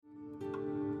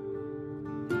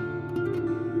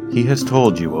He has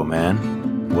told you, O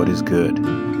man, what is good,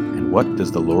 and what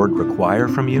does the Lord require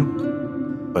from you?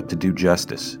 But to do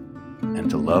justice, and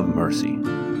to love mercy,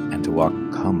 and to walk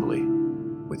humbly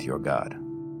with your God.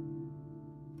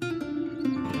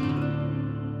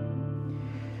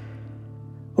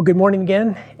 Well, good morning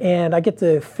again, and I get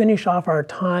to finish off our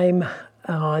time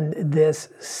on this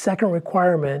second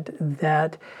requirement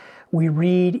that we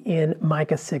read in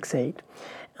Micah 6:8,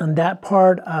 and that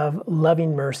part of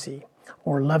loving mercy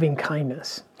or loving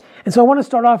kindness. And so I want to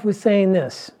start off with saying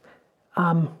this.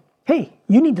 Hey,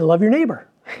 you need to love your neighbor.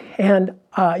 And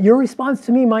your response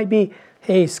to me might be,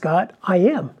 hey, Scott, I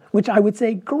am, which I would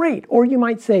say, great. Or you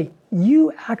might say,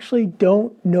 you actually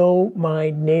don't know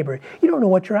my neighbor. You don't know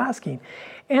what you're asking.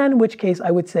 And in which case I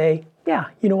would say, yeah,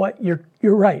 you know what, you're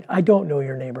right. I don't know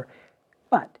your neighbor.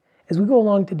 But as we go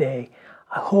along today,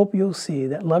 I hope you'll see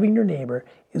that loving your neighbor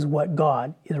is what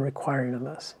God is requiring of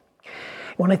us.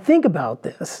 When I think about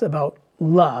this, about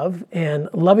love and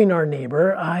loving our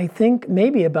neighbor, I think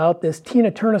maybe about this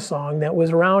Tina Turner song that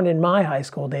was around in my high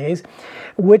school days,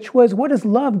 which was, what has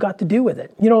love got to do with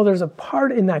it? You know, there's a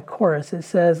part in that chorus that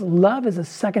says, love is a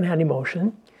secondhand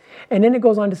emotion. And then it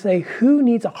goes on to say, who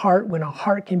needs a heart when a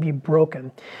heart can be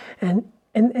broken?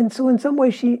 And so in some way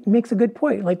she makes a good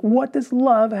point. Like, what does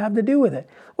love have to do with it?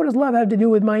 What does love have to do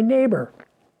with my neighbor?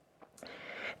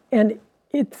 And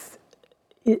it's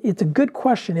a good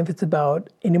question if it's about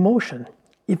an emotion.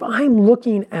 If I'm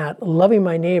looking at loving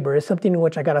my neighbor as something in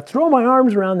which I got to throw my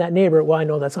arms around that neighbor, well, I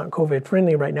know that's not COVID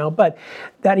friendly right now, but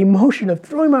that emotion of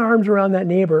throwing my arms around that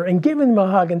neighbor and giving them a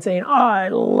hug and saying, I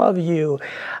love you,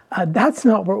 that's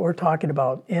not what we're talking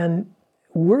about. And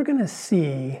we're going to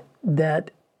see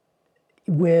that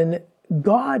when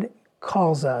God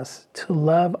calls us to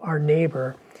love our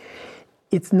neighbor,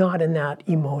 it's not in that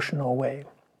emotional way.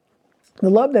 The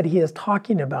love that he is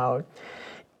talking about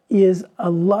is a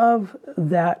love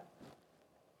that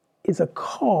is a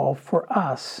call for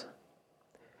us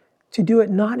to do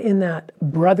it not in that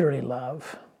brotherly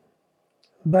love,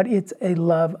 but it's a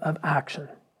love of action.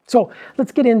 So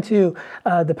let's get into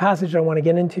the passage I want to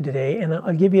get into today, and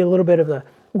I'll give you a little bit of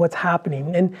what's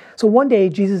happening. And so one day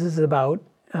Jesus is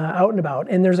out and about,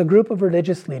 and there's a group of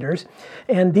religious leaders,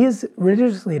 and these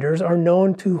religious leaders are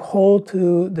known to hold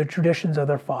to the traditions of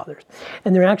their fathers,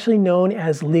 and they're actually known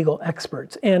as legal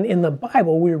experts. And in the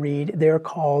Bible we read they're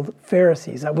called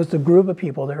Pharisees. That was the group of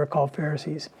people that were called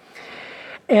Pharisees.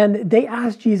 And they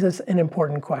asked Jesus an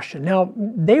important question. Now,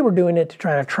 they were doing it to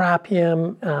try to trap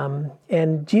him,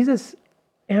 and Jesus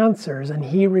answers and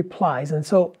he replies. And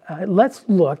so let's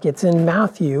look. It's in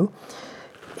Matthew.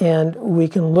 And we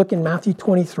can look in Matthew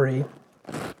 23,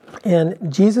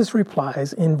 and Jesus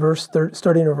replies in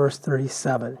starting in verse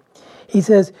 37. He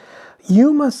says,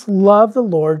 you must love the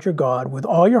Lord your God with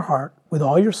all your heart, with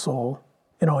all your soul,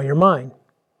 and all your mind.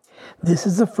 This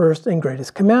is the first and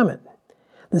greatest commandment.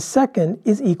 The second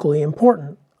is equally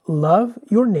important. Love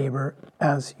your neighbor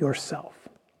as yourself.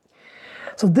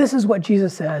 So this is what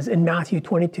Jesus says in Matthew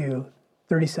 22,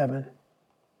 37,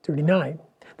 39.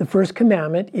 The first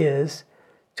commandment is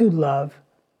to love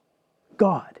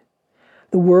God.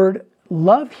 The word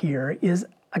love here is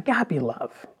agape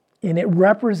love, and it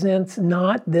represents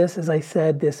not this, as I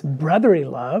said, this brotherly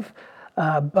love,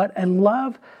 but a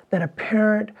love that a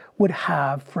parent would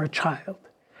have for a child,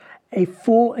 a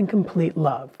full and complete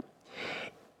love.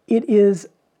 It is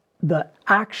the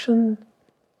action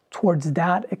towards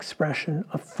that expression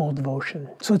of full devotion.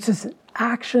 So it's this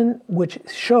action which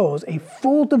shows a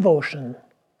full devotion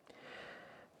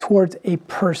towards a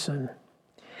person.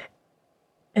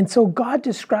 And so God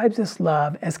describes this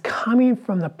love as coming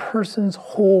from the person's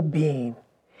whole being.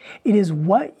 It is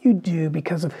what you do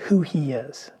because of who he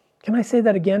is. Can I say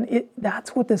that again?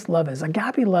 That's what this love is.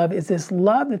 Agape love is this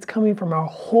love that's coming from our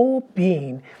whole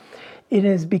being. It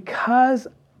is because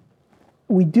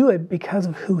we do it because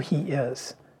of who he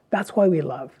is. That's why we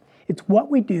love. It's what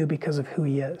we do because of who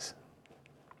he is.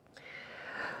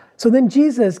 So then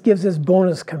Jesus gives this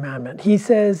bonus commandment. He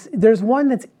says there's one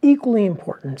that's equally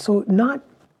important. So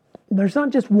there's not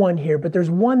just one here, but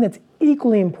there's one that's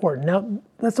equally important. Now,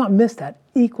 let's not miss that,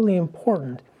 equally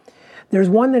important. There's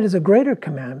one that is a greatest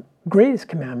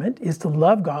commandment is to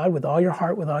love God with all your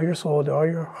heart, with all your soul, with all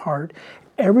your heart,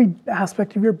 every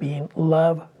aspect of your being,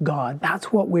 love God.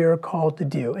 That's what we are called to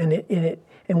do.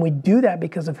 And we do that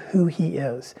because of who he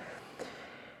is.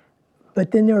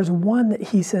 But then there's one that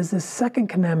he says the second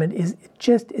commandment is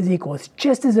just as equal. It's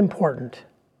just as important.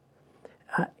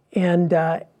 And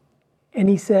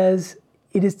he says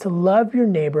it is to love your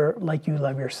neighbor like you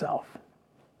love yourself.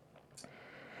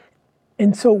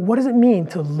 And so what does it mean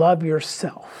to love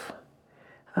yourself?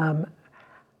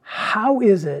 how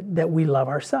is it that we love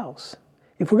ourselves?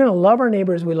 If we're going to love our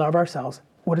neighbor as we love ourselves,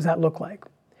 what does that look like?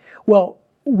 Well,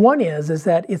 one is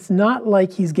that it's not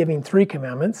like he's giving 3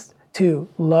 commandments to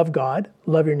love God,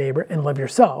 love your neighbor, and love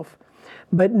yourself.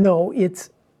 But no, it's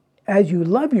as you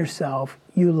love yourself,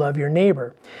 you love your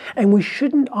neighbor. And we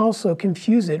shouldn't also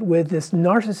confuse it with this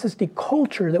narcissistic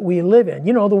culture that we live in.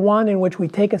 You know, the one in which we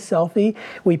take a selfie,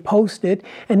 we post it,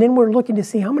 and then we're looking to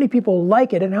see how many people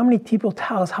like it and how many people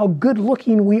tell us how good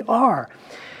looking we are.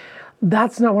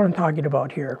 That's not what I'm talking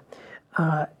about here.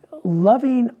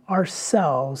 Loving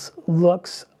ourselves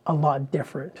looks a lot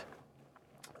different.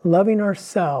 Loving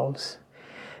ourselves,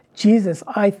 Jesus,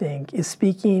 I think, is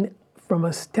speaking from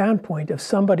a standpoint of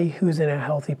somebody who's in a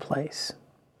healthy place.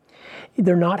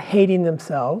 They're not hating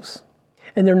themselves,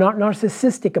 and they're not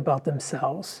narcissistic about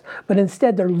themselves, but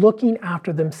instead they're looking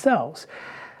after themselves.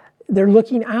 They're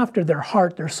looking after their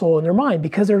heart, their soul, and their mind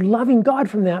because they're loving God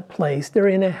from that place. They're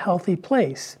in a healthy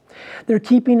place. They're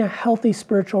keeping a healthy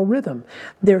spiritual rhythm.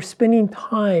 They're spending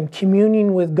time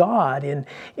communing with God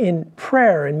in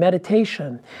prayer and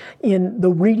meditation, in the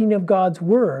reading of God's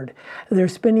Word. They're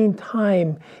spending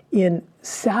time in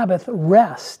Sabbath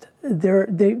rest.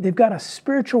 They've got a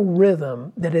spiritual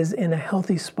rhythm that is in a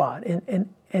healthy spot.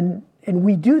 And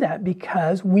we do that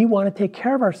because we want to take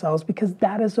care of ourselves because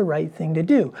that is the right thing to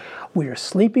do. We are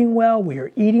sleeping well, we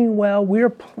are eating well, we are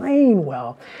playing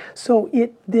well. So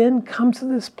it then comes to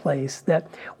this place that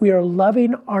we are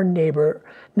loving our neighbor,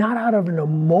 not out of an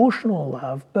emotional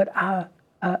love, but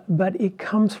it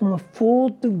comes from a full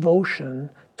devotion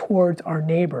towards our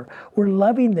neighbor. We're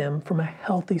loving them from a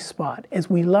healthy spot as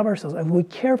we love ourselves, as we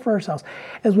care for ourselves,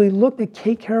 as we look to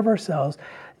take care of ourselves.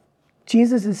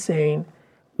 Jesus is saying,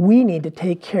 we need to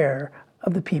take care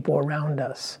of the people around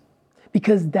us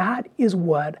because that is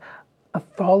what a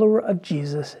follower of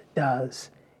Jesus does.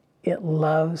 It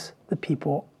loves the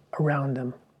people around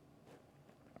them.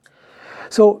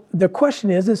 So the question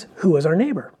is who is our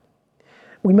neighbor?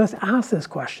 We must ask this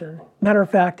question. Matter of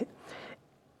fact,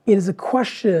 it is a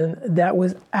question that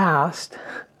was asked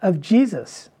of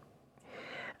Jesus.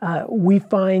 We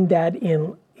find that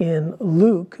in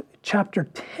Luke chapter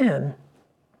 10,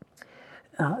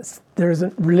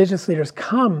 religious leaders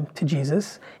come to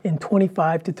Jesus in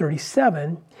 25 to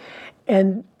 37,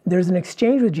 and there's an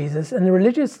exchange with Jesus, and the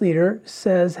religious leader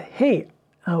says, hey,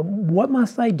 what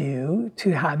must I do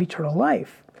to have eternal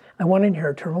life? I want to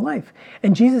inherit eternal life.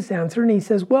 And Jesus answered, and he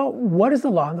says, well, what does the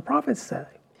law and the prophets say?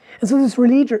 And so this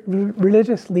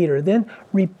religious leader then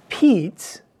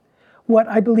repeats what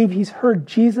I believe he's heard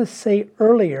Jesus say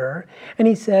earlier, and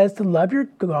he says to love your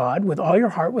God with all your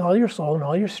heart, with all your soul, and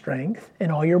all your strength,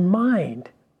 and all your mind.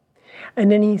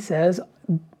 And then he says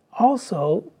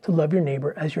also to love your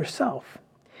neighbor as yourself.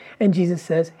 And Jesus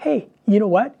says, hey, you know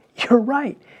what? You're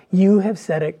right. You have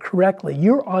said it correctly.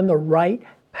 You're on the right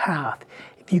path.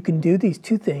 If you can do these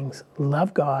 2 things,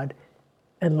 love God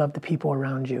and love the people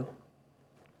around you.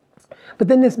 But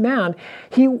then this man,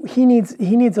 he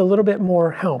needs a little bit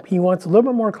more help. He wants a little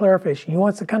bit more clarification. He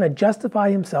wants to kind of justify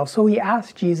himself. So he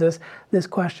asks Jesus this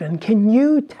question, can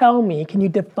you tell me, can you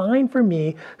define for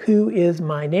me who is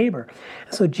my neighbor?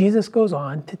 So Jesus goes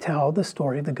on to tell the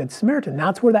story of the Good Samaritan.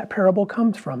 That's where that parable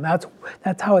comes from. That's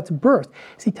how it's birthed.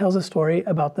 So he tells a story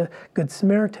about the Good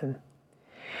Samaritan.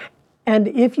 And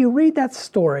if you read that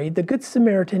story, the Good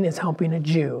Samaritan is helping a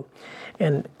Jew.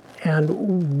 And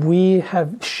we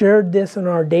have shared this in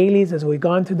our dailies as we've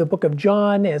gone through the book of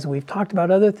John, as we've talked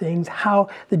about other things, how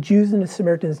the Jews and the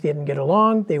Samaritans didn't get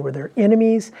along. They were their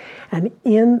enemies. And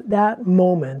in that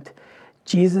moment,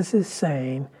 Jesus is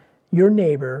saying, your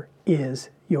neighbor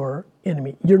is your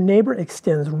enemy. Your neighbor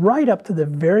extends right up to the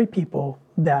very people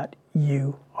that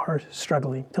you are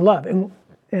struggling to love.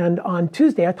 And on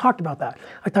Tuesday, I talked about that.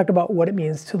 I talked about what it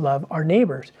means to love our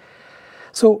neighbors.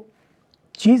 So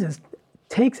Jesus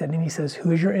takes it and he says,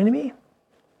 who is your enemy?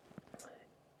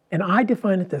 And I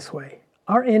define it this way.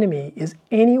 Our enemy is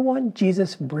anyone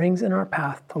Jesus brings in our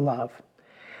path to love.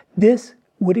 This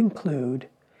would include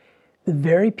the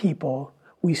very people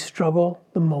we struggle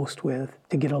the most with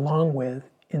to get along with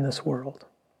in this world.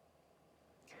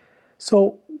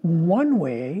 So one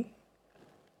way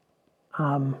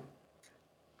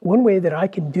that I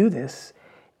can do this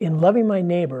in loving my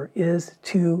neighbor is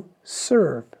to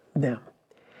serve them.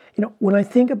 You know, when I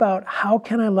think about how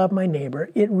can I love my neighbor,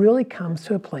 it really comes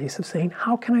to a place of saying,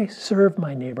 how can I serve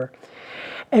my neighbor?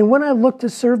 And when I look to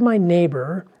serve my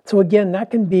neighbor, so again,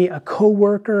 that can be a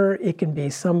coworker, it can be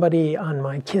somebody on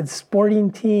my kid's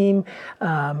sporting team,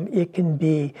 it can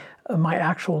be my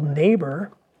actual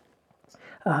neighbor,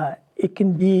 it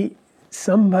can be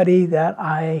somebody that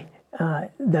I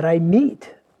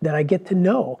meet that I get to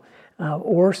know,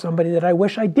 or somebody that I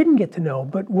wish I didn't get to know.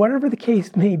 But whatever the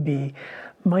case may be,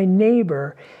 my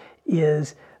neighbor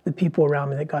is the people around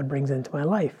me that God brings into my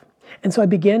life. And so I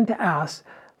began to ask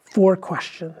 4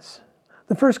 questions.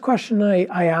 The first question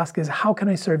I ask is, how can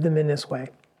I serve them in this way?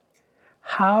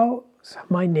 How's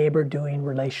my neighbor doing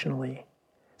relationally?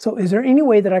 So is there any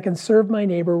way that I can serve my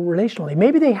neighbor relationally?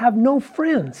 Maybe they have no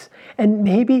friends, and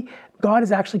maybe God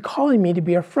is actually calling me to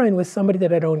be a friend with somebody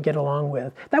that I don't get along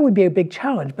with. That would be a big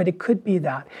challenge, but it could be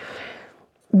that.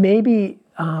 Maybe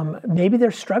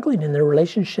they're struggling in their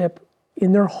relationship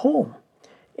in their home,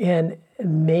 and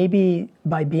maybe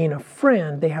by being a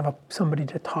friend, they have somebody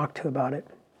to talk to about it.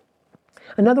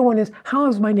 Another one is, how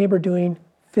is my neighbor doing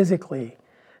physically?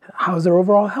 How's their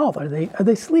overall health? Are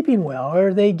they sleeping well?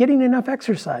 Are they getting enough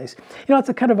exercise? It's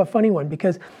a kind of a funny one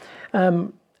because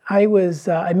I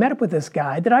met up with this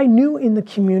guy that I knew in the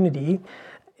community,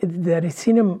 that I'd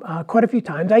seen him quite a few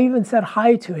times. I even said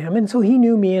hi to him, and so he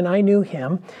knew me and I knew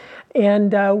him.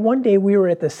 And one day we were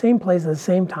at the same place at the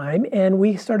same time, and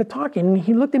we started talking. And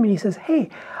he looked at me and he says, "Hey,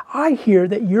 I hear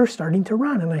that you're starting to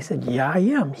run." And I said, "Yeah, I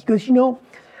am." He goes,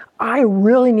 "I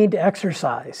really need to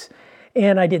exercise."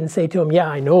 And I didn't say to him, "Yeah,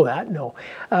 I know that." No.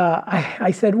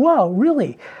 I said, "Well,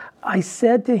 really?" I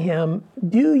said to him,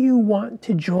 "Do you want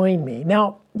to join me?"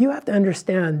 Now, you have to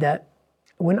understand that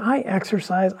when I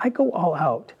exercise, I go all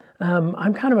out.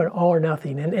 I'm kind of an all or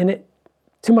nothing. And it,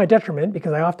 to my detriment,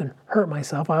 because I often hurt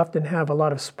myself. I often have a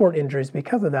lot of sport injuries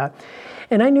because of that.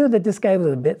 And I knew that this guy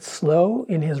was a bit slow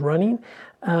in his running.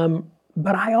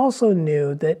 But I also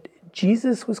knew that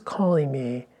Jesus was calling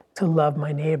me to love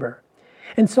my neighbor.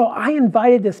 And so I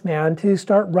invited this man to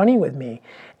start running with me.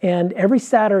 And every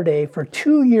Saturday for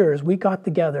 2 years, we got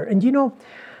together. And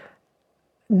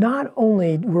not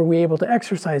only were we able to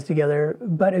exercise together,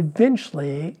 but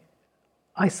eventually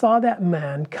I saw that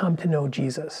man come to know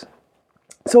Jesus.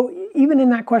 So even in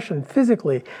that question,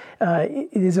 physically,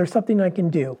 is there something I can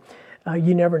do?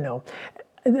 You never know.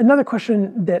 Another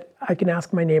question that I can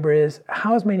ask my neighbor is,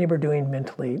 how is my neighbor doing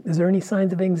mentally? Is there any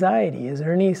signs of anxiety? Is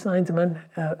there any signs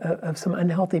of some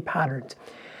unhealthy patterns?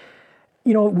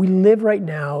 We live right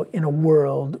now in a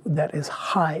world that is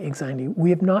high anxiety.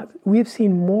 We have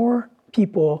seen more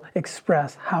people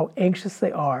express how anxious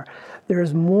they are.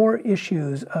 There's more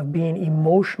issues of being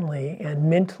emotionally and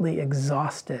mentally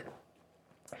exhausted.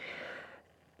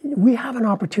 We have an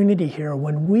opportunity here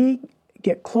when we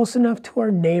get close enough to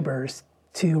our neighbors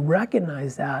to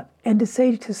recognize that and to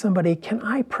say to somebody, "Can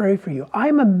I pray for you?"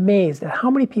 I'm amazed at how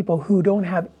many people who don't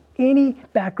have any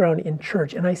background in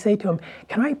church, and I say to them,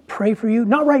 "Can I pray for you?"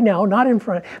 Not right now, not in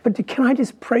front, but can I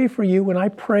just pray for you when I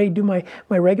pray, do my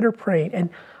regular praying? And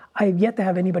I have yet to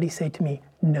have anybody say to me,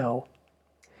 no.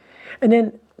 And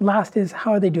then last is,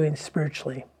 how are they doing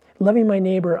spiritually? Loving my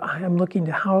neighbor, I'm looking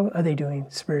to how are they doing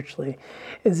spiritually?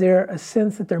 Is there a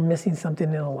sense that they're missing something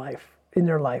in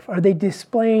their life? Are they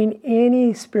displaying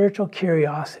any spiritual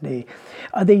curiosity?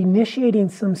 Are they initiating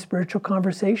some spiritual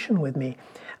conversation with me?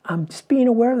 Just being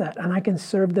aware of that, and I can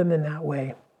serve them in that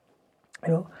way.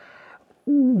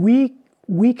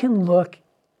 We can look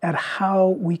at how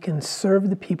we can serve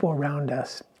the people around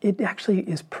us. It actually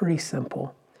is pretty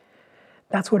simple.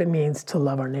 That's what it means to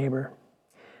love our neighbor.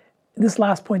 This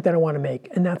last point that I want to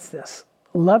make, and that's this.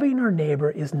 Loving our neighbor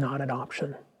is not an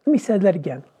option. Let me say that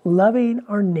again. Loving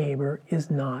our neighbor is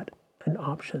not an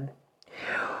option.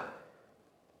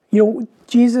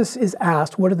 Jesus is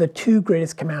asked, what are the 2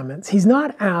 greatest commandments? He's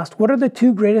not asked, what are the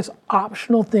 2 greatest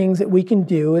optional things that we can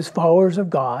do as followers of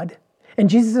God? And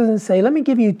Jesus doesn't say, let me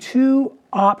give you 2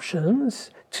 options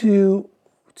to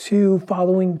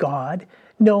following God.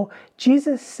 No,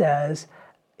 Jesus says,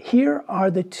 here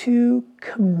are the 2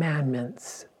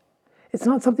 commandments. It's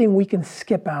not something we can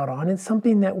skip out on. It's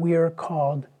something that we are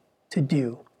called to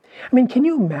do. Can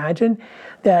you imagine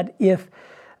that if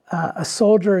a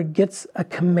soldier gets a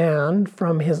command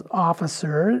from his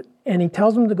officer and he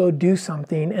tells him to go do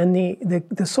something, and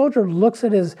the soldier looks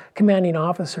at his commanding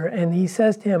officer and he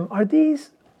says to him, "Are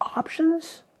these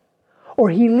options?" Or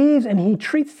he leaves and he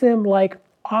treats them like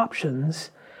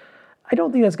options. I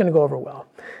don't think that's going to go over well.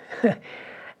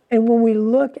 And when we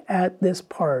look at this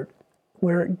part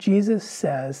where Jesus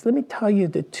says, let me tell you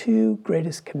the 2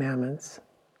 greatest commandments.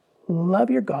 Love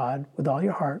your God with all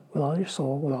your heart, with all your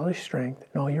soul, with all your strength,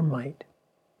 and all your might.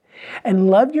 And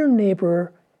love your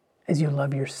neighbor as you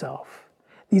love yourself.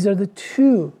 These are the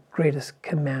 2 greatest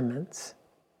commandments.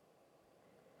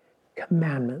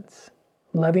 Commandments.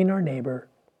 Loving our neighbor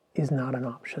is not an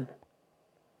option.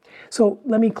 So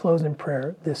let me close in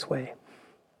prayer this way.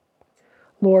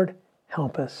 Lord,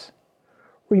 help us.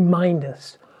 Remind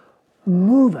us.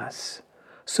 Move us.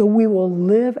 so we will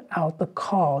live out the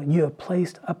call you have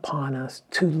placed upon us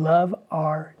to love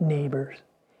our neighbors,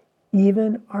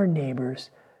 even our neighbors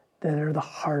that are the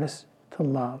hardest to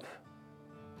love.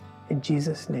 In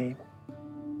Jesus' name,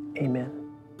 amen.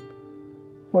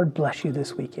 Lord bless you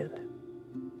this weekend.